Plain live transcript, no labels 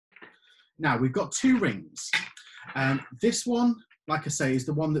Now we've got two rings. This one, like I say, is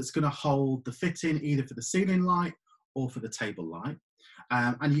the one that's going to hold the fitting either for the ceiling light or for the table light.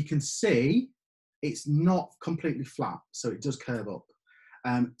 And you can see it's not completely flat, so it does curve up.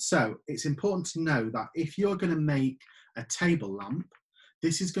 So it's important to know that if you're going to make a table lamp,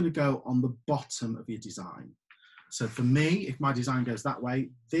 this is going to go on the bottom of your design. So for me, if my design goes that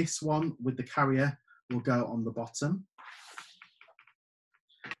way, this one with the carrier will go on the bottom.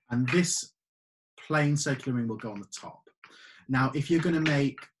 And this plain circular ring will go on the top. Now, if you're going to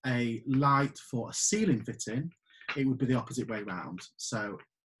make a light for a ceiling fitting, it would be the opposite way round. So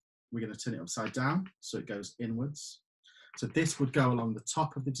we're going to turn it upside down so it goes inwards. So this would go along the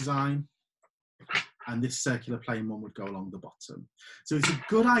top of the design, and this circular plain one would go along the bottom. So it's a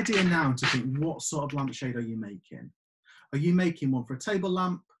good idea now to think, what sort of lampshade are you making? Are you making one for a table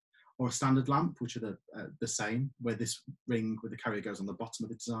lamp or a standard lamp, which are the same, where this ring with the carrier goes on the bottom of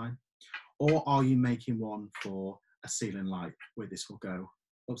the design? Or are you making one for a ceiling light, where this will go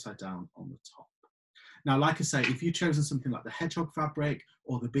upside down on the top? Now, like I say, if you've chosen something like the hedgehog fabric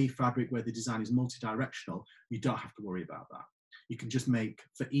or the bee fabric, where the design is multi-directional, you don't have to worry about that. You can just make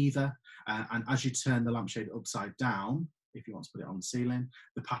for either, and as you turn the lampshade upside down, if you want to put it on the ceiling,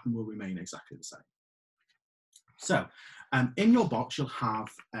 the pattern will remain exactly the same. So, in your box, you'll have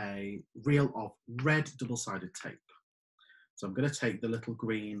a reel of red double-sided tape. So I'm going to take the little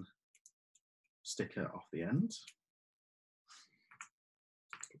green sticker off the end.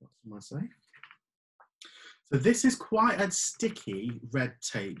 Put that in my safe. So this is quite a sticky red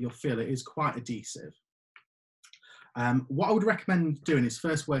tape. You'll feel it is quite adhesive. What I would recommend doing is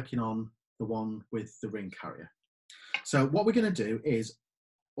first working on the one with the ring carrier. So what we're going to do is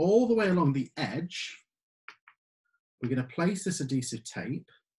all the way along the edge, we're going to place this adhesive tape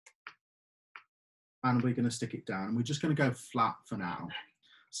and we're going to stick it down. And we're just going to go flat for now.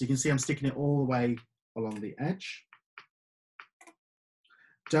 So you can see I'm sticking it all the way along the edge.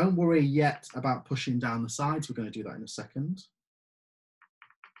 Don't worry yet about pushing down the sides. We're going to do that in a second.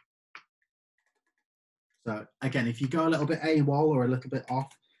 So again, if you go a little bit AWOL or a little bit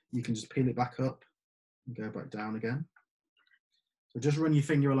off, you can just peel it back up and go back down again. So just run your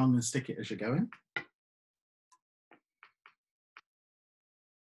finger along and stick it as you're going.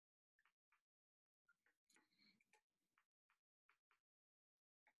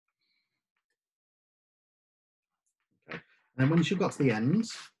 Okay. And then once you've got to the end,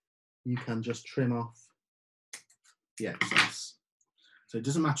 you can just trim off the excess. So it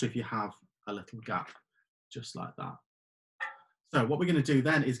doesn't matter if you have a little gap, just like that. So what we're going to do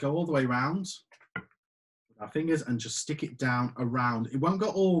then is go all the way around with our fingers and just stick it down around. It won't go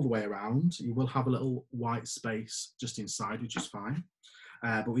all the way around. You will have a little white space just inside, which is fine.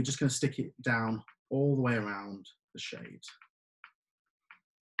 But we're just going to stick it down all the way around the shade.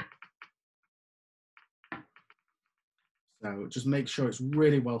 So just make sure it's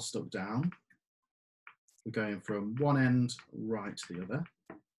really well stuck down. We're going from one end right to the other.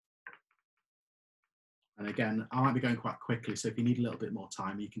 And again, I might be going quite quickly, so if you need a little bit more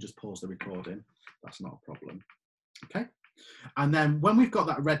time, you can just pause the recording. That's not a problem. Okay. And then when we've got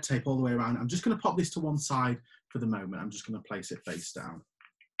that red tape all the way around, I'm just going to pop this to one side for the moment. I'm just going to place it face down.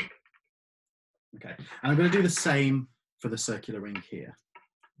 Okay. And I'm going to do the same for the circular ring here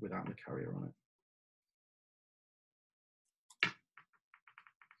without the carrier on it.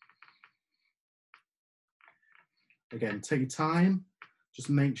 Again, take your time, just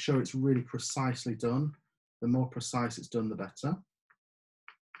make sure it's really precisely done. The more precise it's done, the better.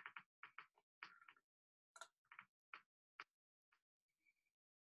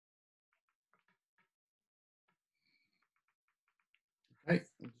 Okay,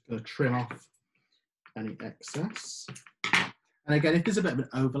 I'm just going to trim off any excess. And again, if there's a bit of an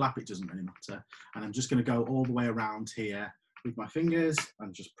overlap, it doesn't really matter. And I'm just going to go all the way around here with my fingers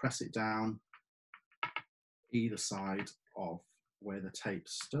and just press it down either side of where the tape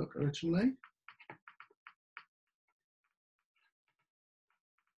stuck originally.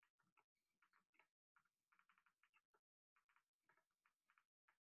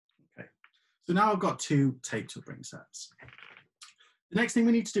 Okay, so now I've got two taped up ring sets. The next thing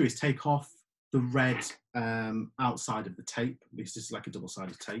we need to do is take off the red outside of the tape. This is like a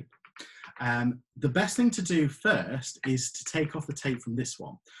double-sided tape. The best thing to do first is to take off the tape from this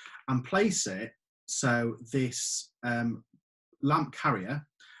one and place it so this lamp carrier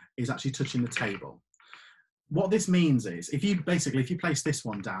is actually touching the table. What this means is, if you place this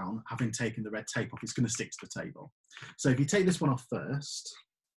one down, having taken the red tape off, it's going to stick to the table. So if you take this one off first,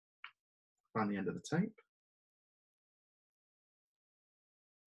 find the end of the tape.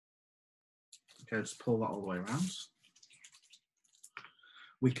 Okay, just pull that all the way around.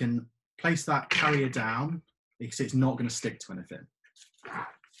 We can place that carrier down because it's not going to stick to anything.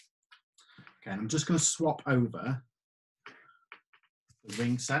 Okay, and I'm just going to swap over the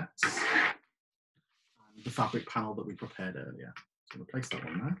ring sets and the fabric panel that we prepared earlier. So we'll place that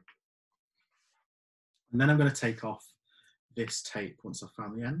one there. And then I'm going to take off this tape once I've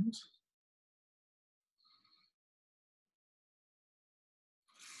found the end.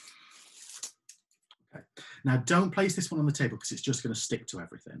 Okay. Now don't place this one on the table because it's just going to stick to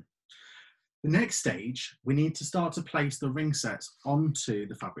everything. The next stage, we need to start to place the ring sets onto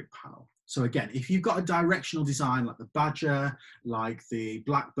the fabric panel. So again, if you've got a directional design like the badger, like the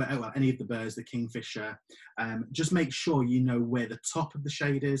blackbird, well, any of the birds, the kingfisher, just make sure you know where the top of the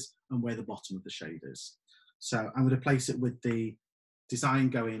shade is and where the bottom of the shade is. So I'm going to place it with the design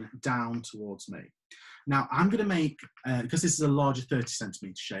going down towards me. Now I'm going to make, because this is a larger 30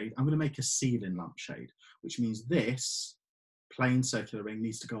 centimetre shade, I'm going to make a ceiling lampshade, which means this plain circular ring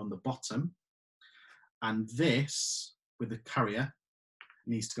needs to go on the bottom, and this with the carrier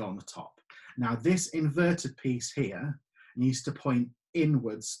needs to go on the top. Now this inverted piece here needs to point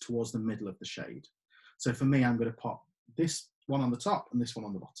inwards towards the middle of the shade. So for me, I'm going to pop this one on the top and this one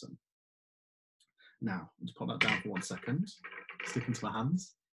on the bottom. Now, just put that down for 1 second, sticking to my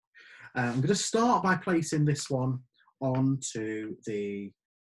hands. I'm going to start by placing this one onto the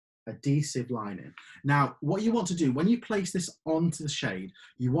adhesive lining. Now, what you want to do when you place this onto the shade,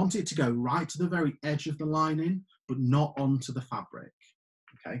 you want it to go right to the very edge of the lining, but not onto the fabric.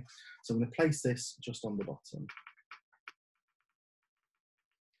 Okay, so I'm going to place this just on the bottom.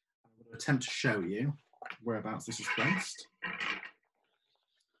 I'm going to attempt to show you whereabouts this is placed.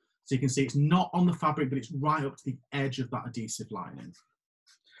 So you can see it's not on the fabric, but it's right up to the edge of that adhesive lining.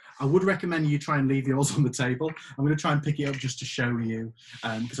 I would recommend you try and leave yours on the table. I'm going to try and pick it up just to show you,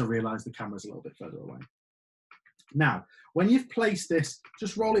 because I realise the camera's a little bit further away. Now, when you've placed this,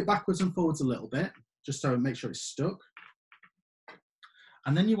 just roll it backwards and forwards a little bit, just so make sure it's stuck.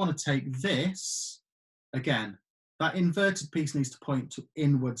 And then you want to take this, again, that inverted piece needs to point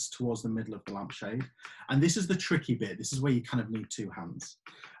inwards towards the middle of the lampshade. And this is the tricky bit. This is where you kind of need two hands.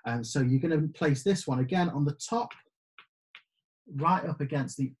 And so you're going to place this one again on the top, right up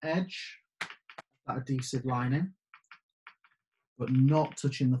against the edge of that adhesive lining, but not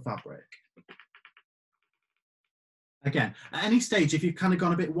touching the fabric. Again, at any stage, if you've kind of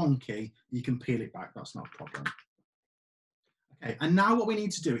gone a bit wonky, you can peel it back. That's not a problem. Okay, and now what we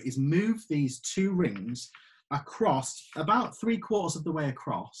need to do is move these two rings across about 3/4 of the way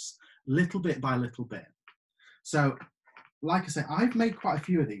across, little bit by little bit. So, like I say, I've made quite a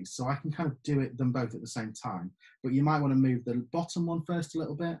few of these, so I can kind of do them both at the same time. But you might want to move the bottom one first a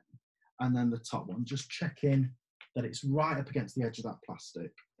little bit, and then the top one. Just checking that it's right up against the edge of that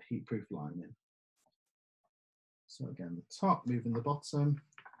plastic heat-proof lining. So again, the top, moving the bottom,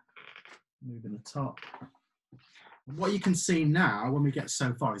 moving the top. And what you can see now when we get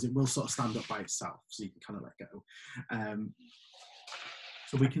so far is it will sort of stand up by itself, so you can kind of let go.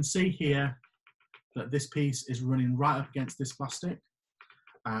 So we can see here that this piece is running right up against this plastic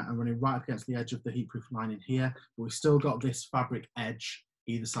and running right up against the edge of the heat-proof lining here, but we've still got this fabric edge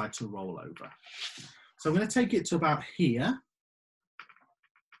either side to roll over. So I'm going to take it to about here.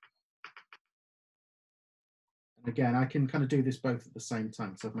 And again, I can kind of do this both at the same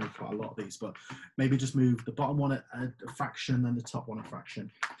time because I've made quite a lot of these, but maybe just move the bottom one a fraction and the top one a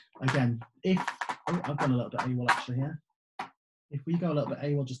fraction. Again, if, oh, I've done a little bit AWOL actually here. If we go a little bit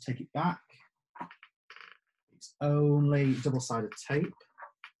AWOL, just take it back. It's only double-sided tape.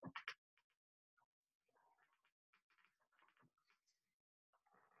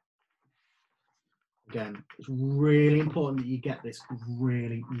 Again, it's really important that you get this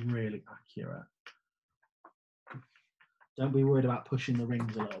really, really accurate. Don't be worried about pushing the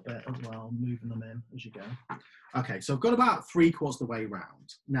rings a little bit as well, moving them in as you go. Okay, so I've got about 3/4 of the way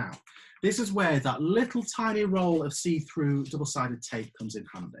round. Now, this is where that little tiny roll of see-through double-sided tape comes in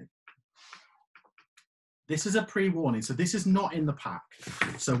handy. This is a pre-warning, so this is not in the pack.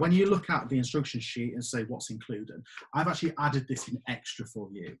 So when you look at the instruction sheet and say what's included, I've actually added this in extra for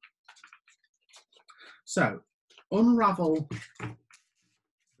you. So unravel the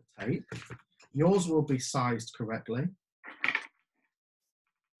tape. Yours will be sized correctly.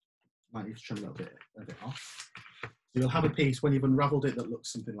 Might need to trim a little bit of it off. You'll have a piece when you've unraveled it that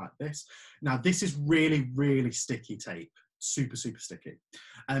looks something like this. Now this is really, really sticky tape, super, super sticky.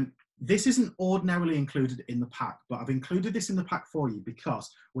 This isn't ordinarily included in the pack, but I've included this in the pack for you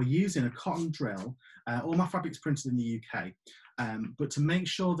because we're using a cotton drill. All my fabric's printed in the UK, but to make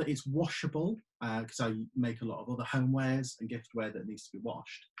sure that it's washable, because I make a lot of other homewares and giftware that needs to be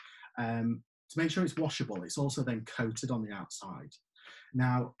washed, to make sure it's washable, it's also then coated on the outside.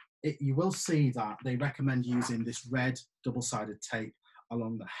 Now, you will see that they recommend using this red double-sided tape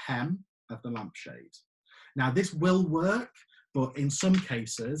along the hem of the lampshade. Now this will work, but in some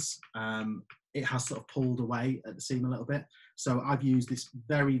cases it has sort of pulled away at the seam a little bit. So I've used this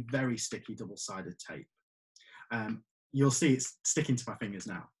very, very sticky double-sided tape. You'll see it's sticking to my fingers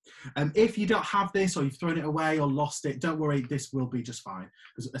now. If you don't have this, or you've thrown it away or lost it, don't worry, this will be just fine,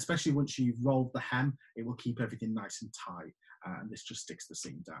 because especially once you've rolled the hem, it will keep everything nice and tight, and this just sticks the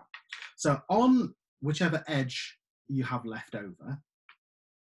seam down. So on whichever edge you have left over,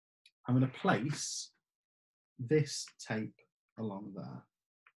 I'm going to place this tape along there.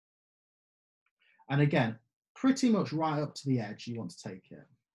 And again, pretty much right up to the edge you want to take it.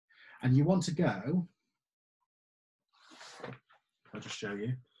 And you want to go, I'll just show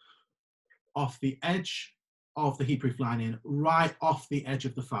you, off the edge of the heat-proof lining, right off the edge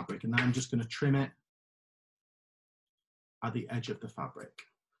of the fabric. And then I'm just going to trim it at the edge of the fabric.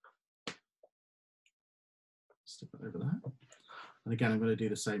 Stick it over there. And again, I'm going to do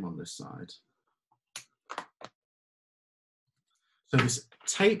the same on this side. So this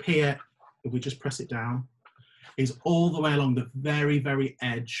tape here, if we just press it down, is all the way along the very, very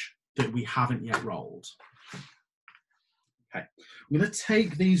edge that we haven't yet rolled. Okay, I'm going to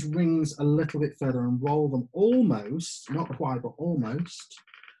take these rings a little bit further and roll them almost, not quite, but almost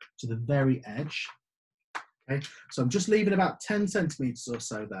to the very edge. Okay, so I'm just leaving about 10 centimeters or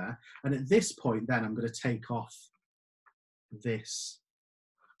so there. And at this point then I'm going to take off this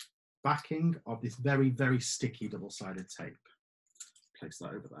backing of this very, very sticky double-sided tape. Place that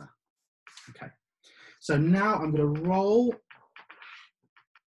over there. Okay, so now I'm going to roll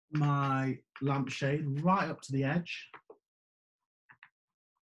my lampshade right up to the edge.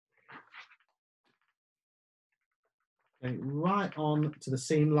 Okay, right on to the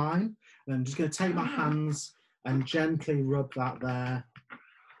seam line. And I'm just going to take my hands and gently rub that there,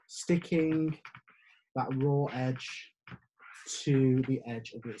 sticking that raw edge to the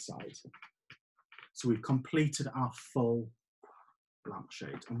edge of the side. So we've completed our full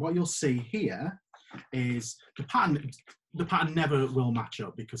lampshade. And what you'll see here is the pattern never will match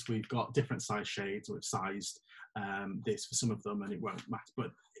up, because we've got different size shades, or we've sized this for some of them and it won't matter, but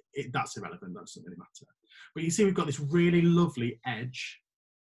that's irrelevant, that doesn't really matter. But you see we've got this really lovely edge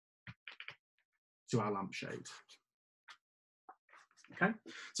to our lampshade. Okay,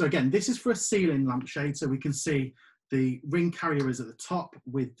 so again, this is for a ceiling lampshade, so we can see the ring carrier is at the top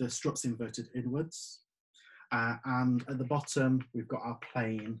with the struts inverted inwards, and at the bottom we've got our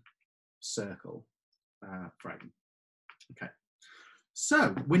plain circle frame. Okay,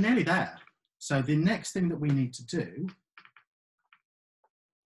 so we're nearly there. So the next thing that we need to do,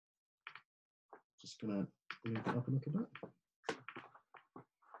 just gonna move it up a little bit.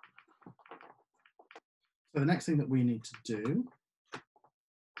 So the next thing that we need to do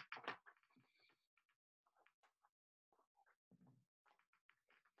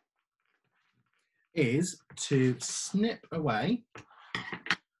is to snip away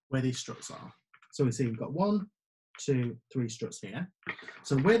where these struts are. So we see we've got 1, 2, 3 struts here.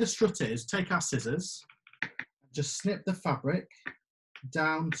 So where the strut is, take our scissors, just snip the fabric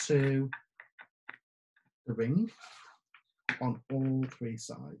down to the ring on all 3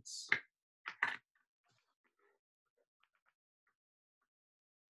 sides.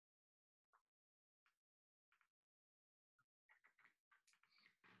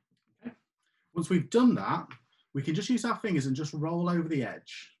 Okay. Once we've done that, we can just use our fingers and just roll over the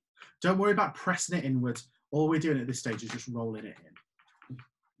edge. Don't worry about pressing it inwards. All we're doing at this stage is just rolling it in.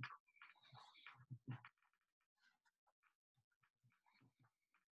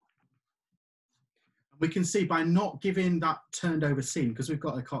 We can see by not giving that turned over seam, because we've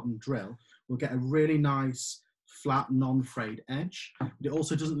got a cotton drill, we'll get a really nice flat non-frayed edge. But it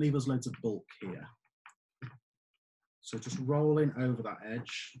also doesn't leave us loads of bulk here. So just rolling over that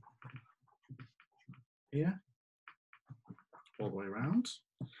edge here, all the way around.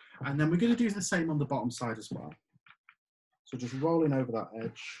 And then we're going to do the same on the bottom side as well. So just rolling over that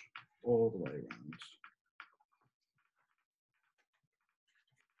edge all the way around.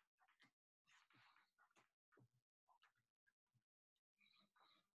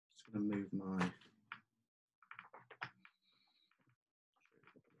 Just going to move my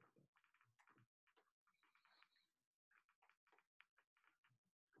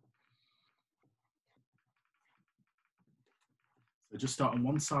So just start on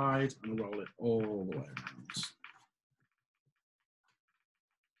one side and roll it all the way around.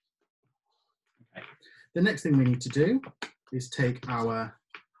 Okay. The next thing we need to do is take our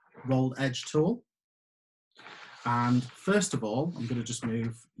rolled edge tool. And first of all, I'm going to just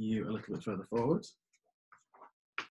move you a little bit further forward.